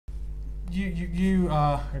you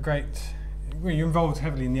are a great. Well, you're involved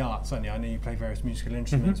heavily in the arts, certainly. I know you play various musical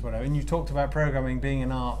instruments, whatever. And you talked about programming being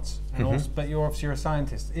an art, and also, but you're obviously a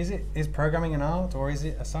scientist. Is programming an art or is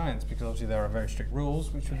it a science? Because obviously there are very strict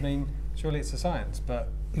rules, which would mean surely it's a science, but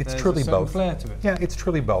it's truly both. Flair to it. Yeah, it's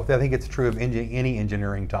truly both. I think it's true of any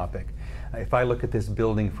engineering topic. If I look at this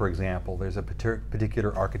building, for example, there's a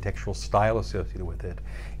particular architectural style associated with it,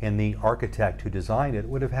 and the architect who designed it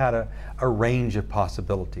would have had a range of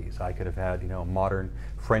possibilities. I could have had, modern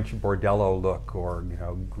French bordello look, or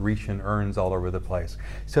Grecian urns all over the place.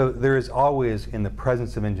 So there is always, in the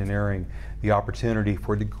presence of engineering, the opportunity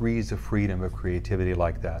for degrees of freedom of creativity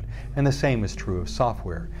like that. And the same is true of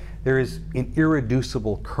software. There is an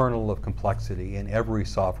irreducible kernel of complexity in every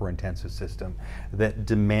software-intensive system that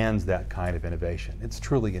demands that kind of innovation. It's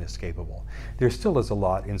truly inescapable. There still is a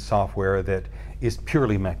lot in software that is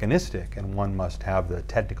purely mechanistic, and one must have the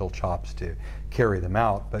technical chops to carry them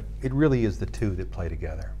out, but it really is the two that play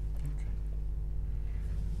together. Okay.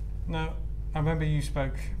 Now, I remember you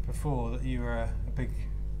spoke before that you were a big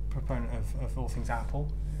proponent of all things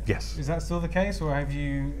Apple. Yes. Is that still the case, or have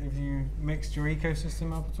you mixed your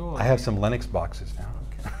ecosystem up at all? I have some Linux boxes now.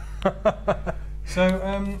 Okay.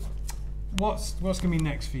 So, what's going to be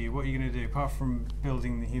next for you? What are you going to do apart from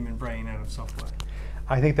building the human brain out of software?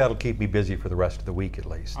 I think that'll keep me busy for the rest of the week at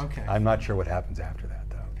least. Okay. I'm not sure what happens after that,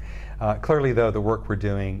 though. Clearly, though, the work we're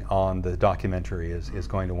doing on the documentary is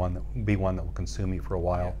going to be one that will consume me for a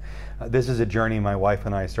while. This is a journey my wife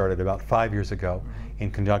and I started about 5 years ago in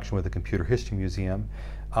conjunction with the Computer History Museum.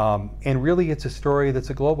 And really, it's a story that's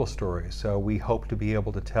a global story. So we hope to be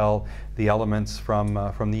able to tell the elements from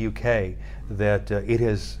the UK that it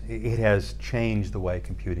has changed the way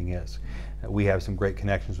computing is. We have some great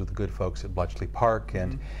connections with the good folks at Bletchley Park,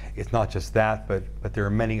 and it's not just that, but there are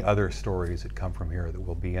many other stories that come from here that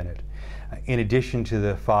will be in it. In addition to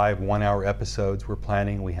the 5 one-hour episodes we're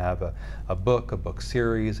planning, we have a book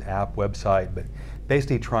series, app, website, but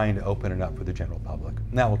basically trying to open it up for the general public.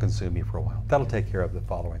 And that will consume me for a while. That'll take care of the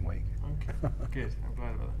following week. Okay, good. I'm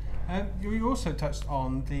glad about that. You also touched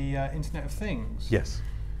on the Internet of Things. Yes.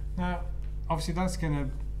 Now, obviously, that's going to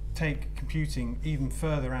take computing even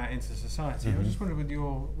further out into society. I was just wondering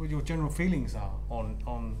what your general feelings are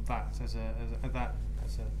on that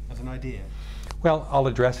as an idea. Well, I'll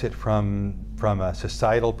address it from a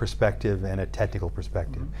societal perspective and a technical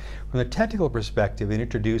perspective. From the technical perspective, it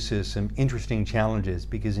introduces some interesting challenges,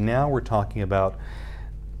 because now we're talking about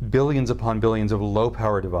billions upon billions of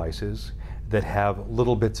low-power devices that have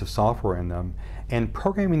little bits of software in them, and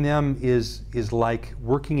programming them is like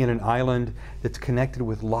working in an island that's connected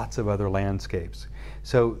with lots of other landscapes.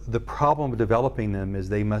 So the problem of developing them is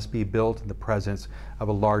they must be built in the presence of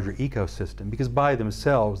a larger ecosystem, because by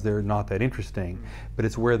themselves they're not that interesting, but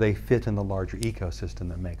it's where they fit in the larger ecosystem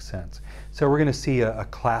that makes sense. So we're going to see a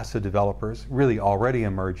class of developers really already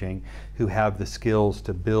emerging who have the skills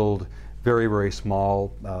to build very, very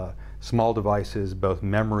small devices, both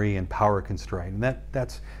memory and power constrained. And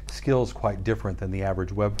that's skills quite different than the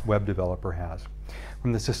average web developer has.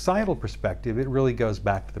 From the societal perspective, it really goes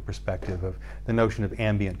back to the perspective of the notion of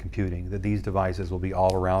ambient computing, that these devices will be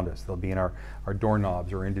all around us. They'll be in our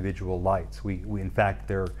doorknobs or individual lights. We in fact,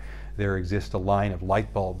 there exists a line of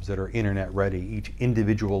light bulbs that are internet ready. Each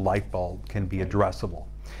individual light bulb can be addressable.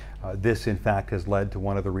 This, in fact, has led to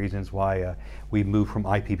one of the reasons why we moved from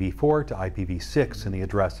IPv4 to IPv6 in the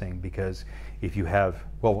addressing, because if you have,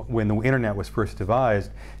 well, when the internet was first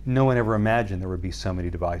devised, no one ever imagined there would be so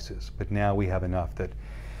many devices. But now we have enough that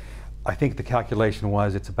I think the calculation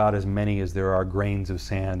was it's about as many as there are grains of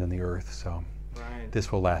sand in the earth. So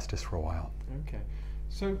this will last us for a while. Okay.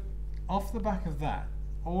 So off the back of that,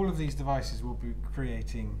 all of these devices will be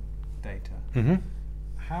creating data.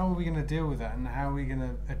 How are we going to deal with that, and how are we going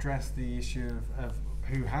to address the issue of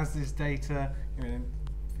who has this data?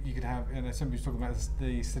 You could have, somebody was talking about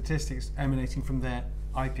the statistics emanating from their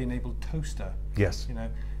IP-enabled toaster. Yes.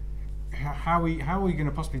 How are we going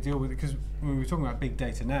to possibly deal with it? Because when we're talking about big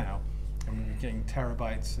data now, and we're getting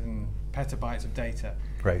terabytes and petabytes of data.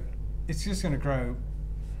 Right. It's just going to grow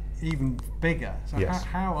even bigger. So yes.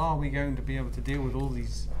 How are we going to be able to deal with all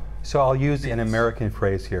these? So I'll use an American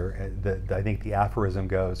phrase here. I think the aphorism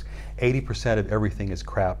goes, 80% of everything is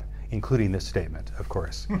crap, including this statement, of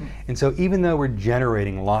course. And so even though we're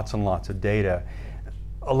generating lots and lots of data,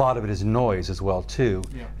 a lot of it is noise as well, too.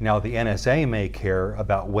 Yeah. Now, the NSA may care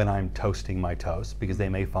about when I'm toasting my toast, because they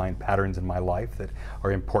may find patterns in my life that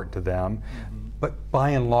are important to them. But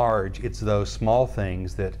by and large, it's those small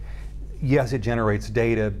things that, yes, it generates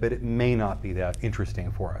data, but it may not be that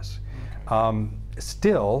interesting for us. Okay.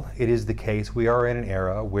 Still, it is the case we are in an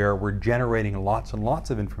era where we're generating lots and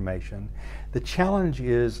lots of information. The challenge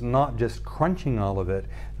is not just crunching all of it,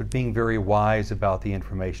 but being very wise about the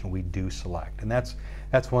information we do select. And that's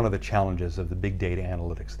one of the challenges of the big data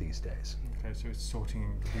analytics these days. Okay, so it's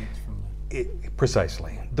sorting the weeds from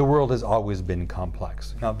Precisely. The world has always been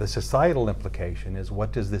complex. Now, the societal implication is,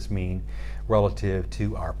 what does this mean relative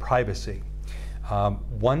to our privacy?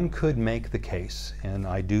 One could make the case, and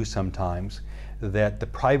I do sometimes, that the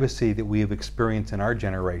privacy that we have experienced in our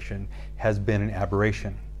generation has been an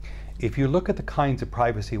aberration. If you look at the kinds of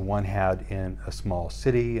privacy one had in a small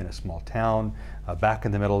city, in a small town, back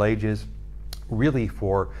in the Middle Ages, really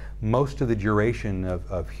for most of the duration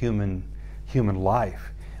of human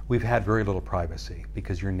life, we've had very little privacy,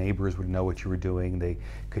 because your neighbors would know what you were doing, they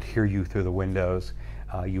could hear you through the windows.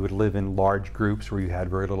 You would live in large groups where you had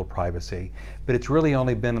very little privacy. But it's really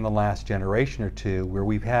only been in the last generation or two where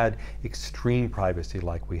we've had extreme privacy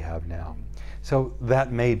like we have now. So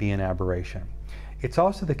that may be an aberration. It's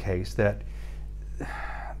also the case that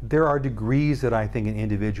there are degrees that I think an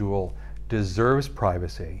individual deserves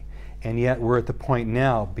privacy, and yet we're at the point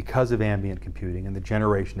now, because of ambient computing and the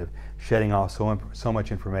generation of shedding off so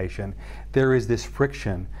much information, there is this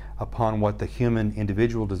friction upon what the human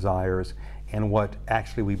individual desires and what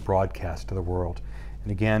actually we broadcast to the world.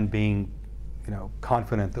 And again, being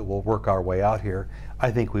confident that we'll work our way out here,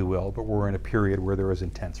 I think we will, but we're in a period where there is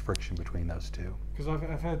intense friction between those two. Because I've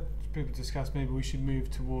heard people discuss maybe we should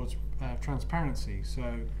move towards transparency. So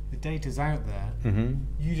the data's out there,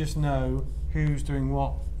 you just know who's doing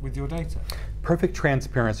what with your data. Perfect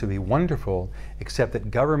transparency would be wonderful, except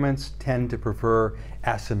that governments tend to prefer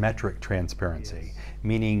asymmetric transparency,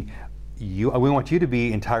 meaning we want you to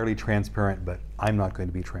be entirely transparent, but I'm not going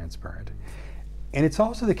to be transparent. And it's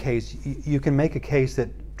also the case, you can make a case that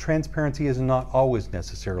transparency is not always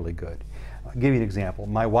necessarily good. I'll give you an example.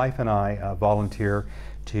 My wife and I volunteer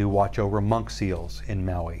to watch over monk seals in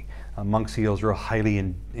Maui. Monk seals are a highly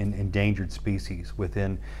endangered species.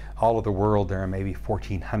 Within all of the world, there are maybe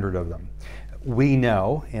 1,400 of them. We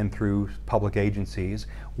know, and through public agencies,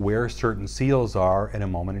 where certain seals are at a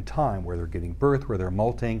moment in time, where they're giving birth, where they're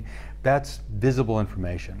molting. That's visible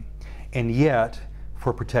information. And yet,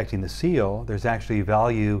 for protecting the seal, there's actually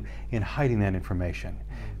value in hiding that information,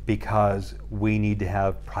 because we need to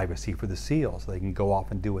have privacy for the seals. They can go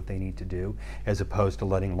off and do what they need to do, as opposed to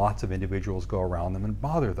letting lots of individuals go around them and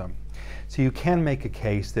bother them. So you can make a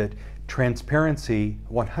case that transparency,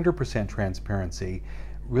 100% transparency,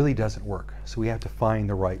 really doesn't work. So we have to find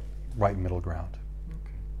the right middle ground.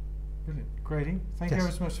 Okay, brilliant. Grady, thank you very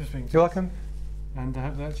much for speaking to us. You're welcome. And I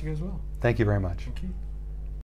hope that actually goes well. Thank you very much. Thank you.